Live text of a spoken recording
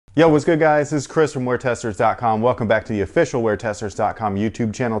Yo, what's good guys? This is Chris from WearTesters.com. Welcome back to the official WearTesters.com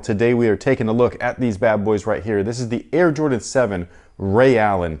YouTube channel. Today we are taking a look at these bad boys right here. This is the Air Jordan 7 Ray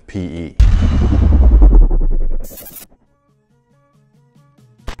Allen PE.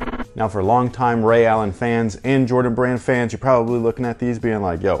 Now for longtime Ray Allen fans and Jordan Brand fans, you're probably looking at these being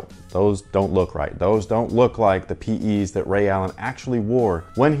like, yo, those don't look right. Those don't look like the PEs that Ray Allen actually wore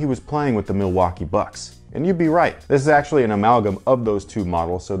when he was playing with the Milwaukee Bucks. And you'd be right. This is actually an amalgam of those two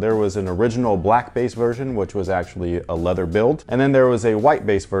models. So there was an original black base version, which was actually a leather build. And then there was a white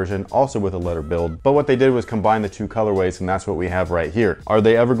base version, also with a leather build. But what they did was combine the two colorways, and that's what we have right here. Are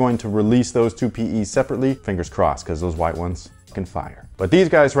they ever going to release those two PEs separately? Fingers crossed, because those white ones can fire. But these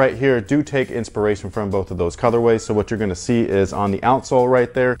guys right here do take inspiration from both of those colorways. So what you're gonna see is on the outsole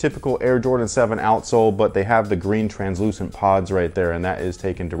right there, typical Air Jordan 7 outsole, but they have the green translucent pods right there, and that is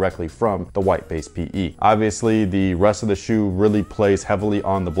taken directly from the white base PE. Obviously, the rest of the shoe really plays heavily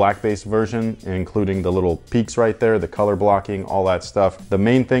on the black base version, including the little peaks right there, the color blocking, all that stuff. The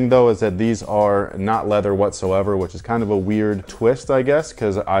main thing though is that these are not leather whatsoever, which is kind of a weird twist, I guess,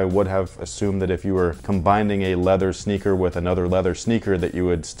 because I would have assumed that if you were combining a leather sneaker with another leather sneaker, that you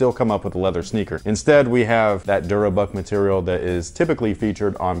would still come up with a leather sneaker. Instead, we have that Durabuck material that is typically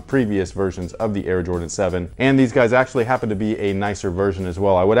featured on previous versions of the Air Jordan 7. And these guys actually happen to be a nicer version as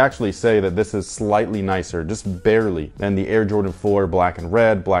well. I would actually say that this is slightly nicer, just barely, than the Air Jordan 4 black and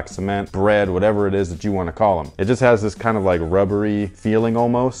red, black cement, bread, whatever it is that you want to call them. It just has this kind of like rubbery feeling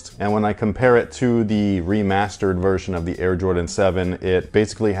almost. And when I compare it to the remastered version of the Air Jordan 7, it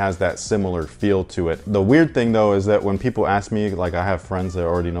basically has that similar feel to it. The weird thing though is that when people ask me, like I have friends that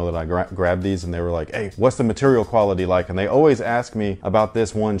already know that I grabbed these and they were like, hey, what's the material quality like? And they always ask me about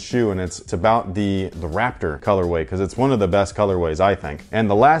this one shoe, and it's about the Raptor colorway, because it's one of the best colorways, I think. And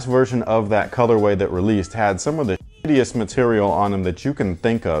the last version of that colorway that released had some of the shittiest material on them that you can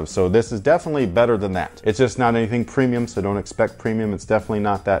think of. So this is definitely better than that. It's just not anything premium, so don't expect premium. It's definitely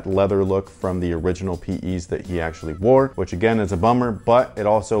not that leather look from the original PEs that he actually wore, which again is a bummer, but it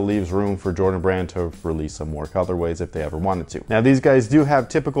also leaves room for Jordan Brand to release some more colorways if they ever wanted to. Now these guys do have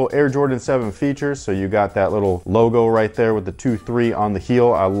typical Air Jordan 7 features, so you got that little logo right there with the 2-3 on the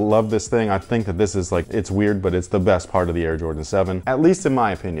heel. I love this thing. I think that this is like, it's weird, but it's the best part of the Air Jordan 7, at least in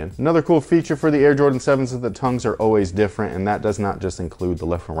my opinion. Another cool feature for the Air Jordan 7s is that the tongues are always different, and that does not just include the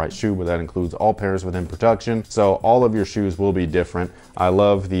left and right shoe, but that includes all pairs within production. So all of your shoes will be different. I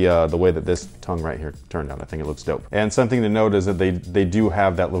love the way that this tongue right here turned out. I think it looks dope. And something to note is that they do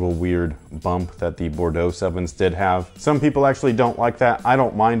have that little weird bump that the Bordeaux 7s did have. Some people actually don't like that. I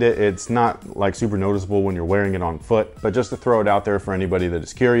don't mind it. It's not like super noticeable when you're wearing it on foot, but just to throw it out there for anybody that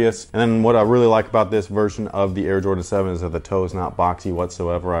is curious. And then what I really like about this version of the Air Jordan 7 is that the toe is not boxy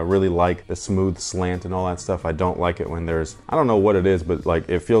whatsoever. I really like the smooth slant and all that stuff. I don't like it when there's, I don't know what it is, but like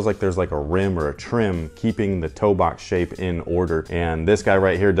it feels like there's like a rim or a trim keeping the toe box shape in order. And this guy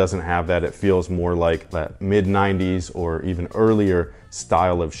right here doesn't have that. It feels more like that mid 90s or even earlier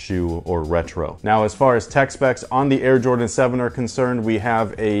style of shoe or retro. Now, as far as tech specs on the Air Jordan 7 are concerned, we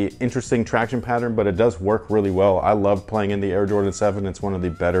have a interesting traction pattern, but it does work really well. I love playing in the Air Jordan 7. It's one of the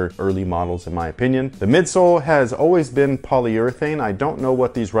better early models in my opinion. The midsole has always been polyurethane. I don't know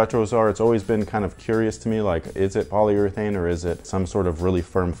what these retros are. It's always been kind of curious to me, like, is it polyurethane or is it some sort of really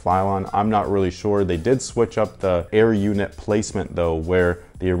firm Phylon? I'm not really sure. They did switch up the air unit placement though, where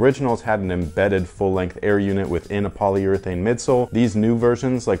the originals had an embedded full-length air unit within a polyurethane midsole. These new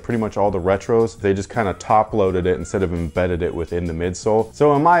versions, like pretty much all the retros, they just kind of top-loaded it instead of embedded it within the midsole.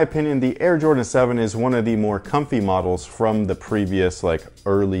 So in my opinion, the Air Jordan 7 is one of the more comfy models from the previous like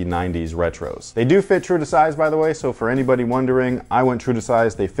early 90s retros. They do fit true to size, by the way, so for anybody wondering, I went true to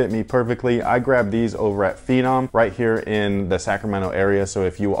size. They fit me perfectly. I grabbed these over at Phenom right here in the Sacramento area, so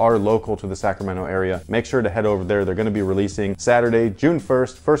if you are local to the Sacramento area, make sure to head over there. They're going to be releasing Saturday, June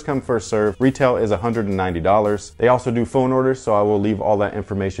 1st. First come, first serve. Retail is $190. They also do phone orders, so I will leave all that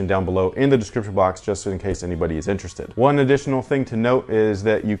information down below in the description box just in case anybody is interested. One additional thing to note is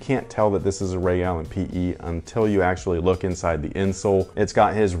that you can't tell that this is a Ray Allen PE until you actually look inside the insole. It's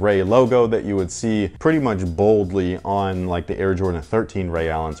got his Ray logo that you would see pretty much boldly on like the Air Jordan 13 Ray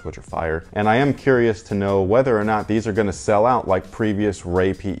Allens, which are fire. And I am curious to know whether or not these are going to sell out like previous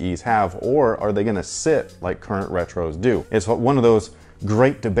Ray PEs have, or are they going to sit like current retros do? It's one of those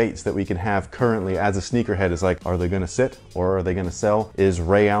great debates that we can have currently as a sneakerhead is like, are they gonna sit or are they gonna sell? Is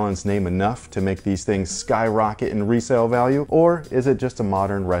Ray Allen's name enough to make these things skyrocket in resale value? Or is it just a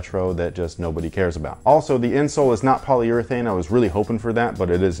modern retro that just nobody cares about? Also, the insole is not polyurethane. I was really hoping for that, but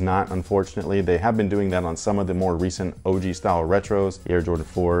it is not, unfortunately. They have been doing that on some of the more recent OG style retros, Air Jordan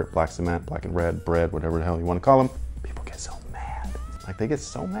 4, black cement, black and red, bread, whatever the hell you wanna call them. People get so mad. Like they get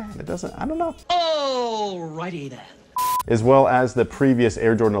so mad. It doesn't, I don't know. Alrighty then. As well as the previous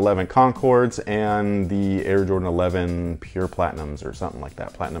Air Jordan 11 Concords and the Air Jordan 11 Pure Platinums or something like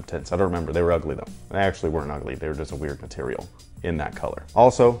that. Platinum tints. I don't remember. They were ugly though. They actually weren't ugly. They were just a weird material in that color.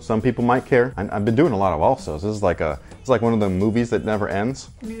 Also, some people might care. I've been doing a lot of alsos. This is like it's like one of the movies that never ends.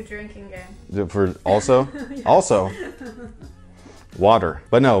 New drinking game. For also, also. Water.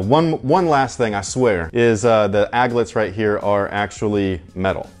 But no, one last thing I swear is the aglets right here are actually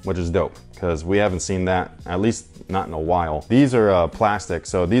metal, which is dope because we haven't seen that, at least not in a while. These are plastic,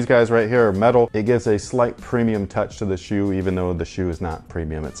 so these guys right here are metal. It gives a slight premium touch to the shoe, even though the shoe is not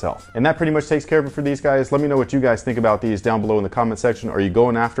premium itself. And that pretty much takes care of it for these guys. Let me know what you guys think about these down below in the comment section. Are you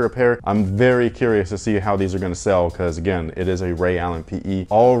going after a pair? I'm very curious to see how these are gonna sell because again, it is a Ray Allen PE.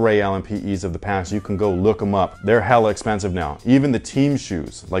 All Ray Allen PEs of the past, you can go look them up. They're hella expensive now. Even the team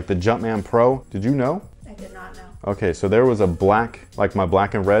shoes, like the Jumpman Pro, did you know? I did not know. Okay, so there was a black, like my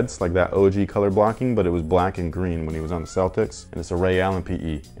black and reds, like that OG color blocking, but it was black and green when he was on the Celtics, and it's a Ray Allen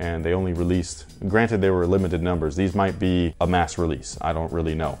PE, and they only released, granted they were limited numbers, these might be a mass release, I don't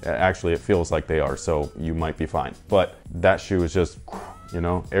really know. Actually, it feels like they are, so you might be fine. But that shoe is just, you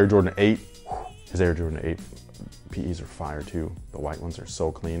know, Air Jordan 8, his Air Jordan 8 PEs are fire too. The white ones are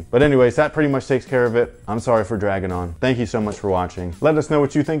so clean. But anyways, that pretty much takes care of it. I'm sorry for dragging on. Thank you so much for watching. Let us know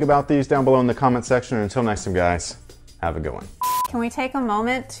what you think about these down below in the comment section. And until next time, guys, have a good one. Can we take a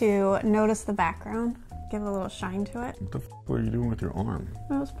moment to notice the background? Give a little shine to it. What the f are you doing with your arm?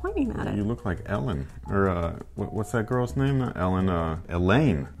 I was pointing at it. You look like Ellen, or what's that girl's name? Not Ellen,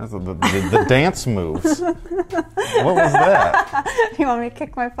 Elaine. That's the dance moves. What was that? You want me to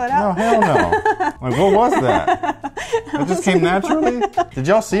kick my foot out? No, hell no. Like, what was that? It just came naturally? Did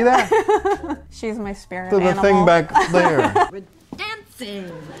y'all see that? She's my spirit The animal. thing back there. We're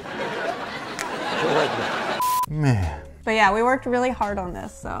dancing. Man. But yeah, we worked really hard on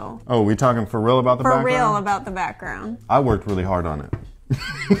this, so. Oh, we talking for real about the background? For real about the background. I worked really hard on it.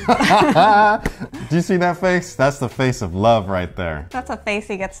 Do you see that face? That's the face of love right there. That's a face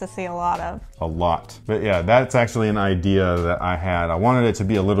he gets to see a lot of. A lot. But yeah, that's actually an idea that I had. I wanted it to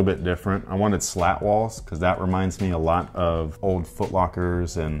be a little bit different. I wanted slat walls because that reminds me a lot of old Foot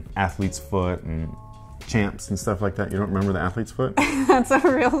Lockers and Athlete's Foot and Champs and stuff like that. You don't remember the Athlete's Foot? That's a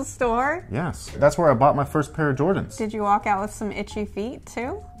real store? Yes. That's where I bought my first pair of Jordans. Did you walk out with some itchy feet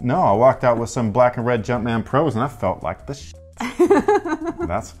too? No, I walked out with some black and red Jumpman Pros and I felt like the shit.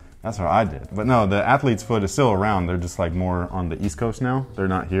 That's what I did. But no, the Athlete's Foot is still around. They're just like more on the East Coast now. They're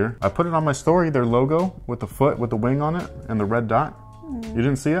not here. I put it on my story, their logo with the foot with the wing on it and the red dot. You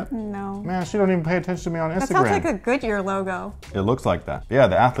didn't see it? No. Man, she don't even pay attention to me on Instagram. That sounds like a Goodyear logo. It looks like that. Yeah,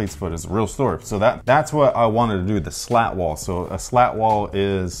 the Athlete's Foot is a real store. So that's what I wanted to do, the slat wall. So a slat wall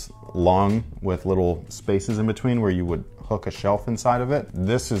is long with little spaces in between where you would hook a shelf inside of it.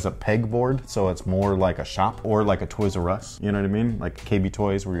 This is a pegboard, so it's more like a shop or like a Toys R Us, you know what I mean? Like KB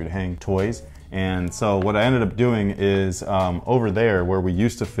Toys where you'd hang toys. And so what I ended up doing is over there where we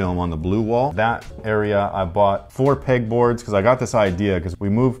used to film on the blue wall, that area I bought 4 pegboards because I got this idea because we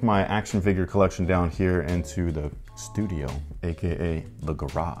moved my action figure collection down here into the studio, aka the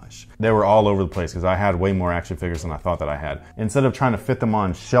garage. They were all over the place because I had way more action figures than I thought that I had. Instead of trying to fit them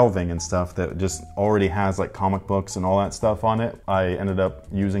on shelving and stuff that just already has like comic books and all that stuff on it, I ended up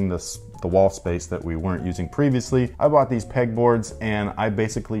using the wall space that we weren't using previously. I bought these pegboards and I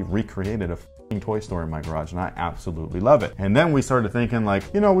basically recreated a toy store in my garage and I absolutely love it. And then we started thinking like,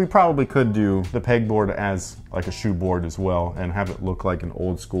 you know, we probably could do the pegboard as like a shoe board as well and have it look like an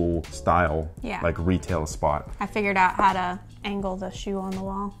old school style, like retail spot. I figured out how to angle the shoe on the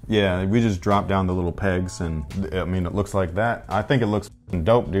wall. Yeah, we just dropped down the little pegs and I mean, it looks like that. I think it looks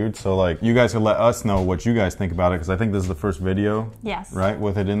dope, dude. So like you guys can let us know what you guys think about it because I think this is the first video, right,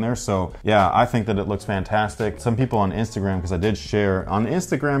 with it in there. So yeah, I think that it looks fantastic. Some people on Instagram, because I did share on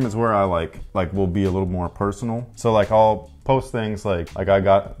Instagram is where I like will be a little more personal. So like I'll post things like I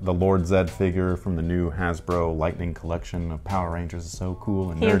got the Lord Zed figure from the new Hasbro Lightning collection of Power Rangers. It's so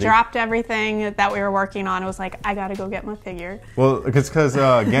cool and nerdy. He dropped everything that we were working on. It was like, I gotta go get my figure. Well, it's because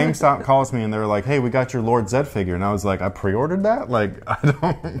GameStop calls me and they were like, hey, we got your Lord Zed figure. And I was like, I pre-ordered that? Like, I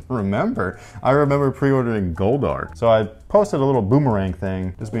don't remember. I remember pre-ordering Goldar. So I posted a little boomerang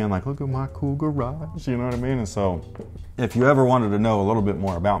thing, just being like, look at my cool garage, you know what I mean? And so if you ever wanted to know a little bit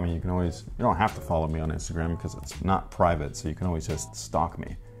more about me, you don't have to follow me on Instagram because it's not private, so you can always just stalk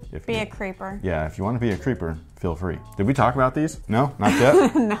me. Be a creeper. Yeah, if you want to be a creeper, feel free. Did we talk about these? No? Not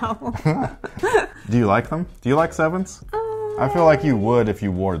yet? No. Do you like them? Do you like 7s? I feel like you would if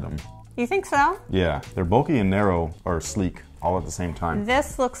you wore them. You think so? Yeah, they're bulky and narrow, or sleek all at the same time.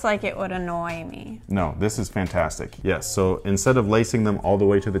 This looks like it would annoy me. No, this is fantastic. Yes, so instead of lacing them all the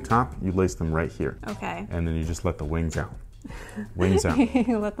way to the top, you lace them right here. Okay. And then you just let the wings out. Wings out.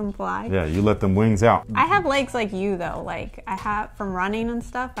 You let them fly? Yeah, you let them wings out. I have legs like you though. Like I have from running and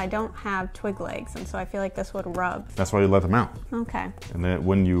stuff, I don't have twig legs, and so I feel like this would rub. That's why you let them out. Okay. And then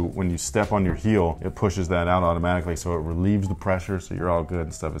when you step on your heel, it pushes that out automatically, so it relieves the pressure, so you're all good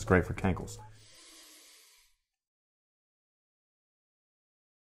and stuff. It's great for cankles.